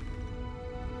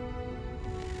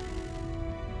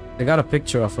 They got a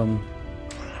picture of him.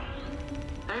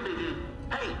 Hey, baby.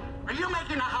 Hey, are you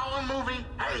making a Howard movie?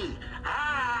 Hey.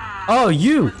 Ah. Oh,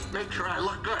 you. Make sure I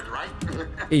look good, right?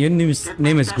 Your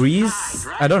name is Grease?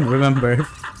 I don't remember.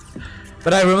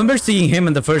 But I remember seeing him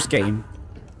in the first game.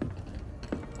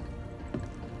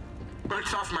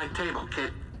 Breaks off my table,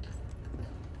 kid.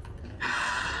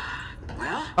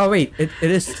 Well? Oh wait, it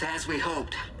is. It's as we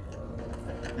hoped.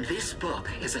 This book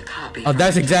is a copy. Oh,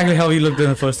 that's exactly how he looked in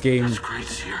the first game. That's great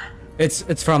to hear.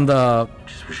 It's from the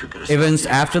events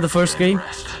after the first game.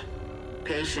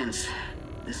 Patience.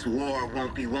 This war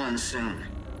won't be won soon.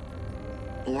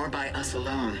 Or by us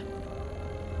alone.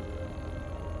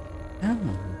 Oh.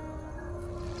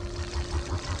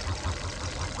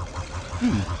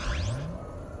 Hmm.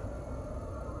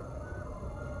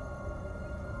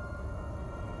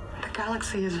 The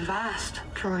galaxy is vast,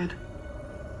 droid.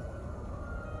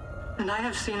 And I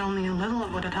have seen only a little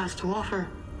of what it has to offer.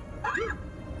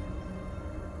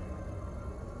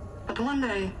 But one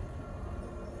day,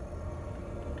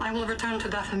 I will return to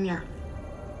Dathomir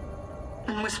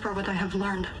and whisper what I have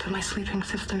learned to my sleeping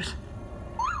sisters.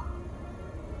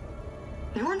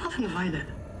 You are not invited.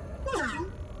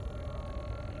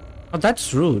 Oh,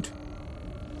 that's rude.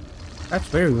 That's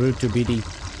very rude to BD.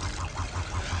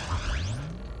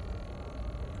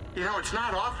 You know, it's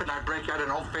not often I break out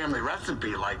an old family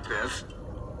recipe like this.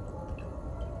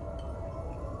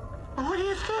 Well, what do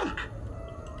you think?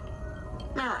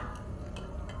 Mary?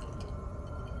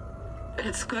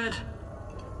 It's good.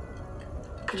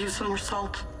 Could use some more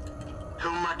salt.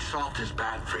 Too much salt is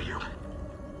bad for you.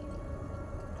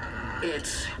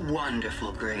 It's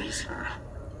wonderful, Grease.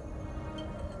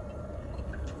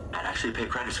 I'd actually pay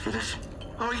credits for this.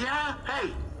 Oh, yeah?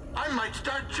 Hey, I might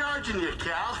start charging you,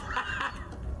 Cal.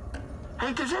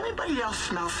 Hey, does anybody else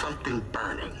smell something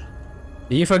burning?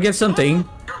 Did you forget something?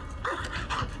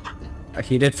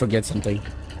 He did forget something.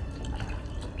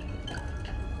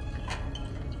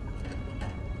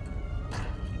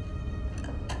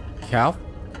 Cal?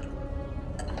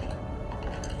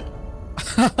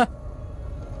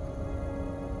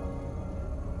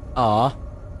 Aw.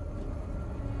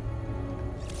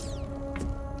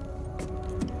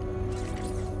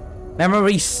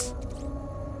 Memories.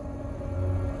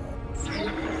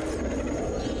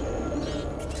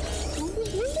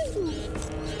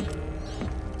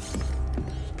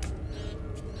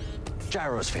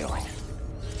 Gyro's failing.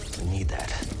 We need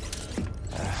that.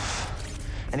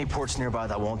 Any ports nearby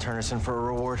that won't turn us in for a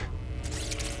reward?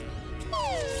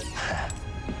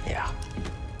 Yeah.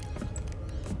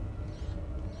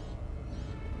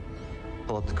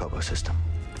 Pull up the Kobo system.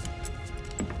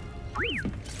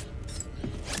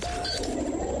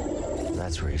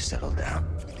 That's where you settle down.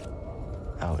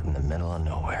 Out in the middle of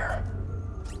nowhere.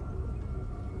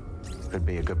 Could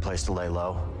be a good place to lay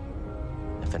low.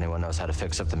 If anyone knows how to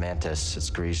fix up the Mantis, it's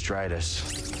Grease Dritus.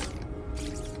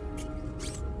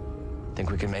 Think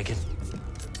we can make it?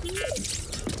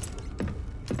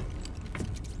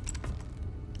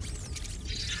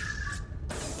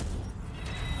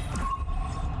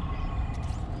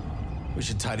 We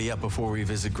should tidy up before we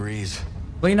visit Grease.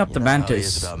 Clean up the Mantis. He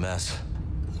is about mess.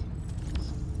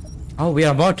 Oh, we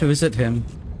are about to visit him.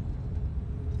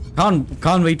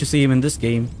 Can't wait to see him in this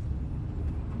game.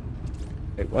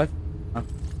 Wait, what? Huh?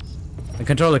 The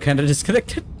controller kinda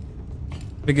disconnected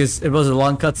because it was a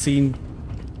long cutscene.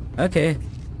 Okay.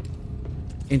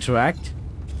 Interact.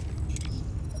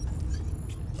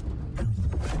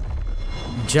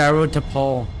 Gyro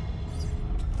Tapal.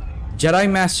 Jedi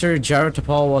Master Jarrett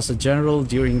Tapal was a general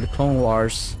during the Clone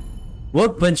Wars.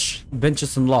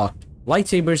 Benches unlocked.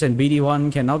 Lightsabers and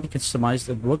BD-1 can now be customized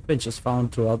at workbenches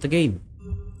found throughout the game.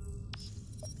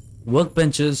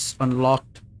 Workbenches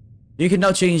unlocked. You can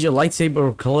now change your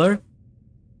lightsaber color,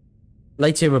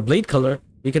 lightsaber blade color.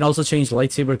 You can also change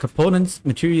lightsaber components,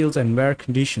 materials, and wear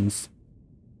conditions.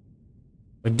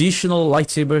 Additional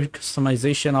lightsaber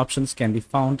customization options can be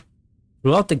found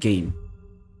throughout the game.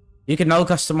 You can now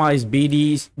customize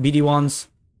BD-1's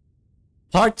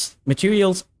parts,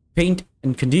 materials, paint,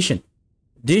 and condition.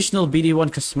 Additional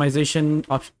BD-1 customization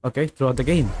option throughout the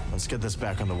game. Let's get this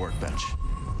back on the workbench.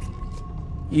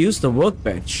 Use the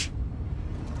workbench.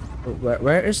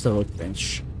 Where is the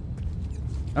workbench?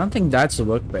 I don't think that's a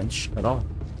workbench at all.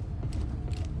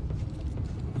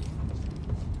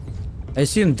 I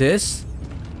assume this.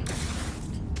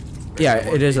 Yeah,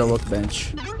 it is a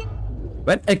workbench.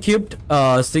 When equipped,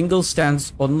 single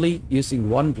stands only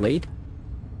using one blade.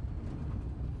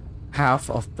 Half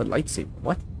of the lightsaber.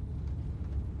 What?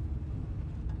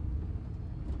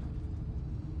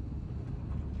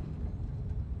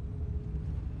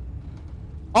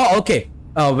 Oh, okay.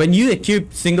 When you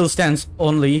equip single stands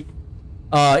only,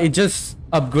 it just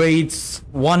upgrades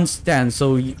one stand.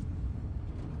 So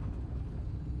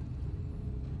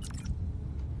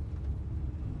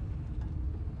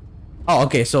oh,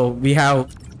 okay. So we have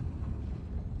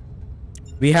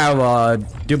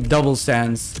double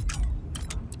stands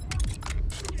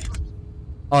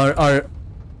or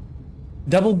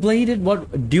double bladed.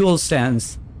 What dual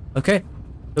stands? Okay,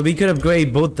 so we could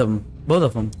upgrade both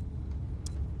of them.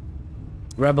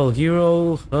 Rebel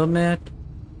hero, hermit.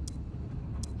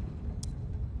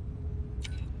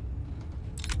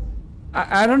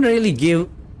 I don't really give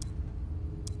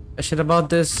a shit about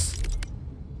this.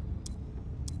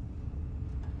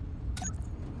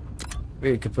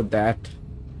 We could put that.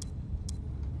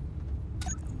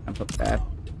 And put that.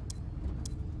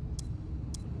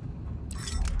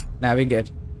 Now we get.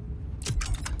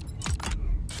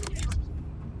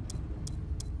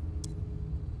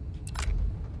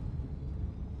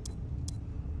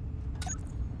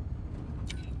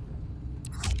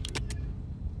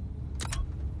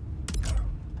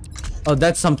 Oh,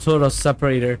 that's some sort of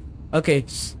separator. Okay,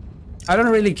 I don't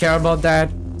really care about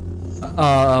that.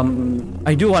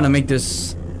 I do want to make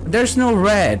this. There's no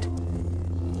red.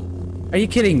 Are you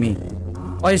kidding me?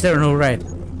 Why is there no red?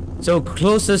 So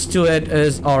closest to it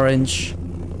is orange.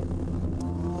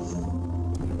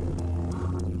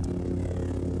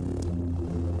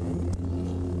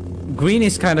 Green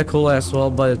is kind of cool as well,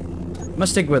 but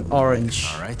must stick with orange.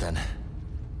 All right then.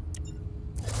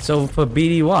 So for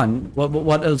BD-1,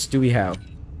 what else do we have?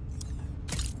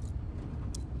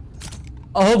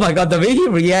 Oh my god, the way he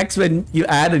reacts when you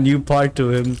add a new part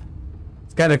to him.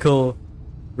 It's kind of cool.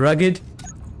 Rugged.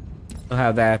 We'll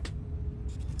have that.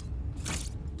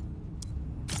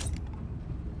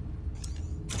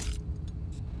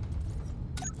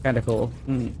 Kind of cool.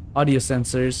 Audio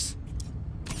sensors.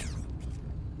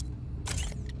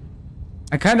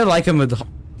 I kind of like him with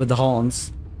the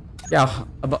horns. Yeah,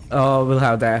 we'll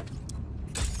have that.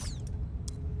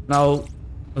 Now,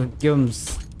 we'll give him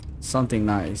something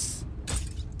nice.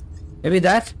 Maybe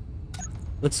that?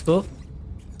 Looks cool.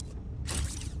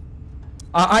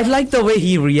 I like the way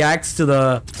he reacts to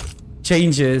the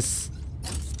changes.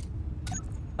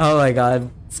 Oh my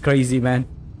god, it's crazy, man.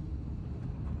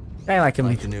 I like him.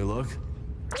 Like the new look?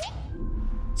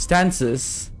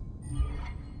 Stances.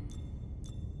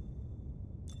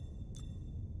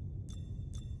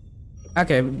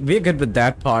 Okay, we're good with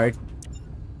that part.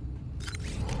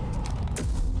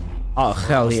 Oh,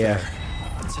 hell yeah.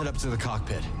 Let's head up to the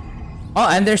cockpit. Oh,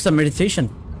 and there's a meditation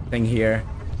thing here.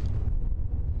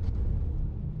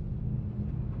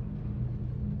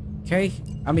 Okay,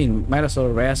 I mean, might as well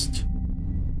rest.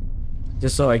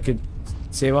 Just so I could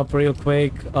save up real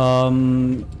quick.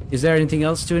 Is there anything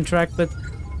else to interact with?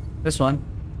 This one.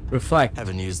 Reflect.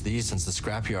 Haven't used these since the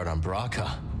scrapyard on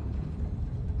Braca.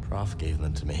 Prof gave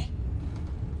them to me.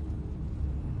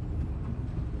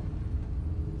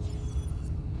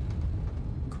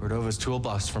 Cordova's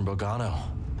toolbox from Bogano.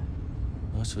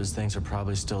 Most of his things are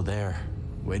probably still there,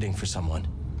 waiting for someone.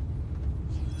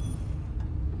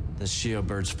 This Shio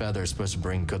bird's feather is supposed to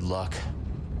bring good luck.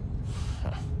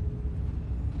 Huh.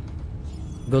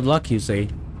 Good luck, you say?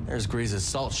 There's Grease's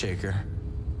salt shaker.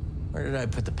 Where did I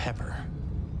put the pepper?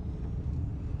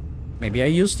 Maybe I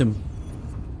used him.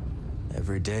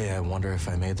 Every day I wonder if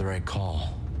I made the right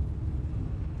call.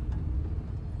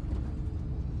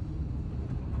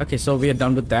 Okay, so we are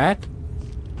done with that.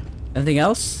 Anything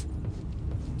else?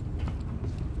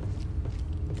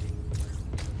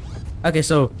 Okay,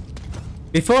 so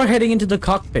before heading into the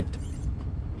cockpit,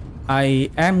 I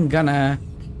am gonna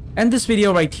end this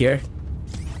video right here.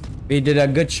 We did a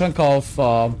good chunk of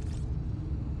the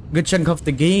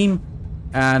game,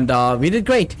 and we did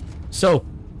great. So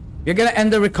we're gonna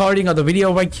end the recording of the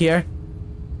video right here.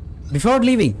 Before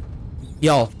leaving,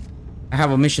 y'all, I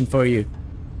have a mission for you.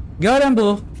 Go down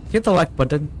below, hit the like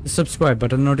button, the subscribe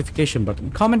button, notification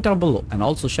button, comment down below, and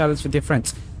also share this with your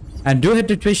friends. And do head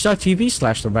to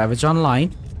twitch.tv/TheRAVAGE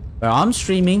online, where I'm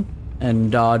streaming,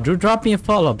 and do drop me a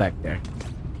follow back there.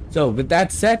 So with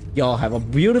that said, y'all have a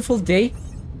beautiful day.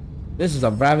 This is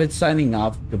TheRAVAGE signing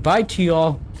off. Goodbye to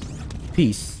y'all.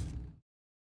 Peace.